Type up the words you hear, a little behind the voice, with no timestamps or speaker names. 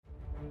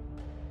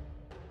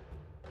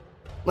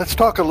Let's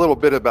talk a little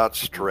bit about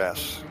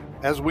stress.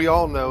 As we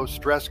all know,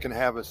 stress can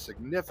have a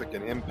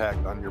significant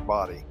impact on your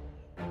body.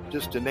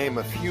 Just to name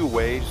a few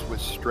ways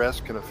which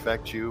stress can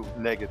affect you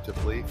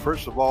negatively.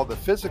 First of all, the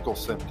physical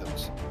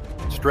symptoms.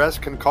 Stress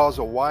can cause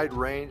a wide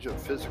range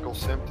of physical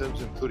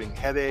symptoms, including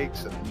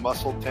headaches and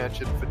muscle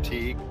tension,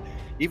 fatigue,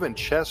 even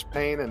chest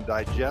pain and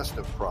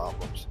digestive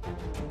problems.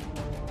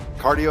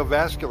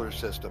 Cardiovascular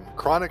system.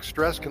 Chronic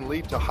stress can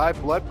lead to high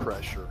blood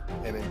pressure,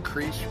 an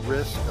increased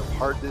risk of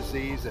heart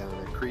disease, and an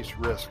increased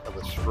risk of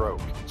a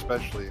stroke,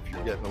 especially if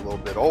you're getting a little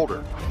bit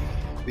older.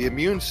 The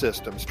immune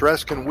system.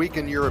 Stress can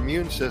weaken your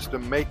immune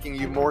system, making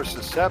you more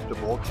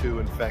susceptible to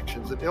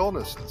infections and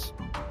illnesses.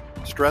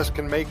 Stress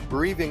can make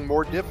breathing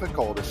more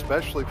difficult,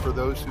 especially for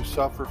those who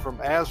suffer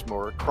from asthma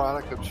or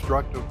chronic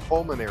obstructive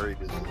pulmonary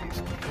disease,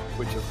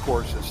 which of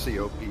course is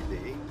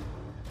COPD.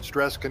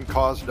 Stress can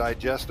cause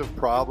digestive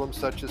problems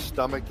such as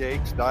stomach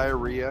aches,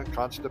 diarrhea,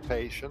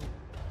 constipation,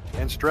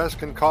 and stress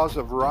can cause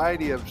a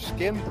variety of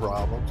skin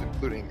problems,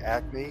 including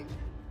acne,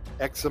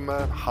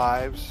 eczema,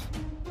 hives.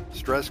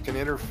 Stress can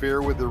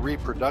interfere with the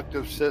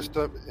reproductive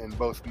system in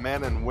both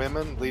men and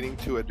women, leading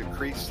to a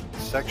decreased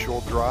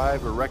sexual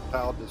drive,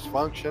 erectile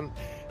dysfunction,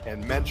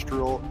 and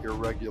menstrual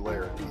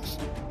irregularities.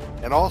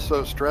 And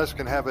also, stress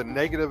can have a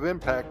negative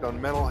impact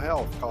on mental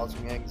health,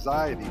 causing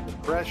anxiety,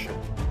 depression,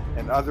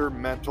 and other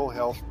mental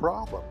health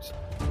problems.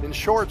 In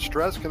short,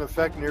 stress can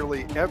affect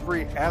nearly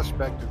every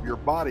aspect of your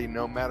body,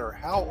 no matter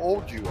how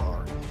old you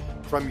are,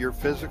 from your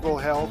physical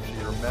health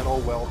to your mental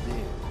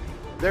well-being.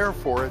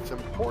 Therefore, it's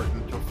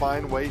important to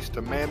find ways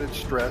to manage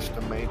stress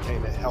to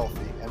maintain a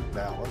healthy and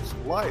balanced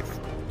life.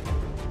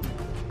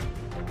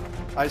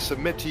 I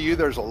submit to you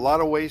there's a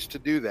lot of ways to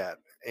do that.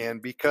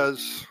 And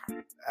because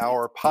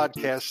our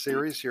podcast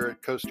series here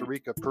at Costa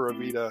Rica Pura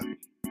Vida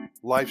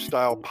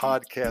Lifestyle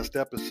Podcast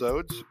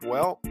episodes,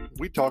 well,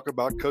 we talk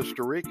about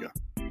Costa Rica.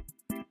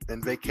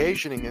 And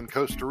vacationing in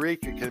Costa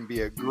Rica can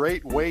be a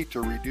great way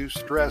to reduce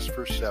stress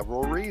for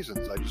several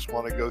reasons. I just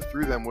want to go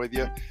through them with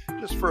you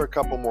just for a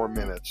couple more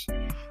minutes.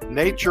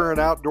 Nature and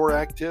outdoor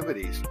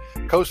activities.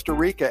 Costa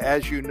Rica,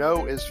 as you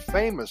know, is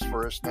famous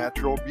for its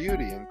natural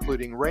beauty,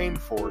 including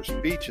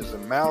rainforests, beaches,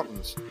 and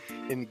mountains.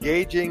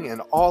 Engaging in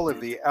all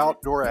of the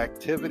outdoor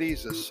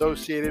activities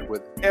associated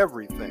with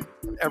everything,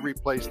 every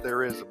place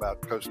there is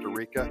about Costa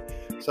Rica,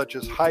 such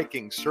as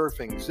hiking,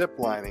 surfing,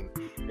 ziplining.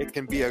 It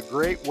can be a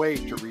great way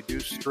to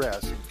reduce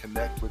stress and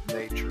connect with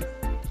nature.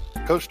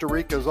 Costa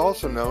Rica is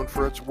also known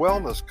for its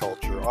wellness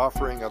culture,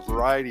 offering a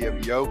variety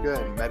of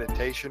yoga and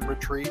meditation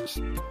retreats,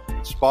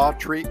 spa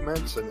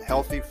treatments, and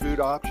healthy food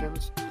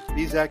options.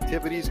 These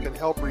activities can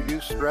help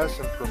reduce stress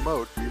and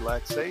promote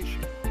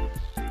relaxation.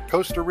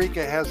 Costa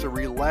Rica has a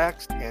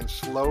relaxed and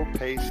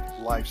slow-paced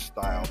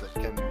lifestyle that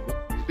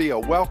can be a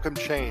welcome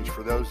change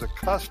for those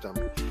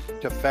accustomed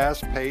to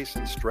fast-paced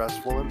and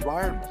stressful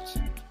environments.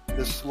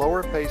 This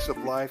slower pace of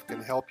life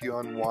can help you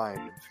unwind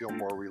and feel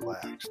more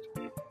relaxed.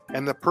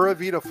 And the Pura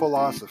Vida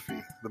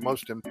philosophy, the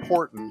most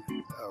important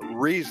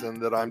reason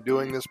that I'm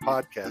doing this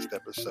podcast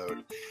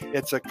episode.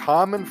 It's a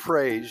common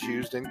phrase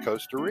used in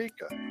Costa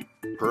Rica,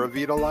 Pura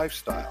Vida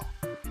lifestyle,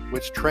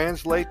 which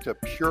translates to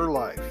pure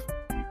life.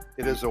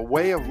 It is a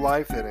way of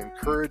life that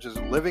encourages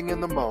living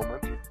in the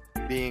moment,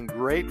 being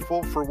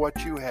grateful for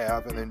what you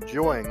have, and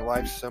enjoying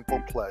life's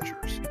simple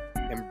pleasures.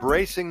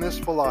 Embracing this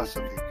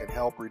philosophy can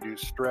help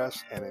reduce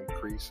stress and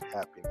increase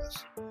happiness.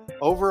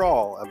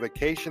 Overall, a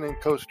vacation in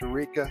Costa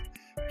Rica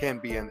can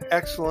be an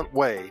excellent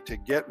way to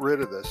get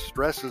rid of the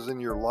stresses in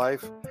your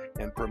life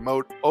and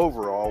promote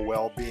overall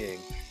well-being,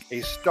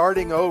 a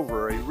starting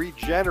over, a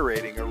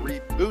regenerating, a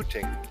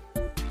rebooting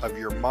of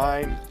your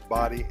mind,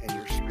 body, and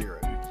your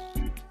spirit.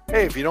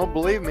 Hey, if you don't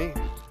believe me,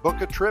 book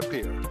a trip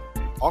here.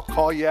 I'll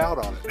call you out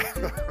on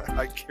it.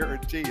 I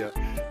guarantee you,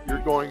 you're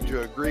going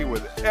to agree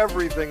with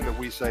everything that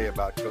we say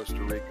about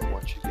Costa Rica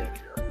once you get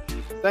here.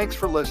 Thanks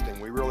for listening.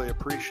 We really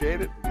appreciate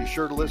it. Be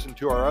sure to listen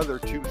to our other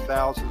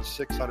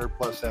 2,600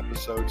 plus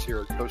episodes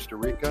here at Costa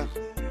Rica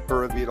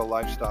Pura Vida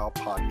Lifestyle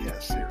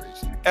Podcast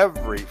Series.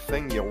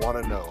 Everything you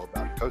want to know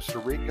about Costa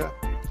Rica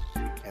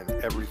and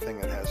everything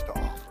it has to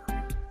offer.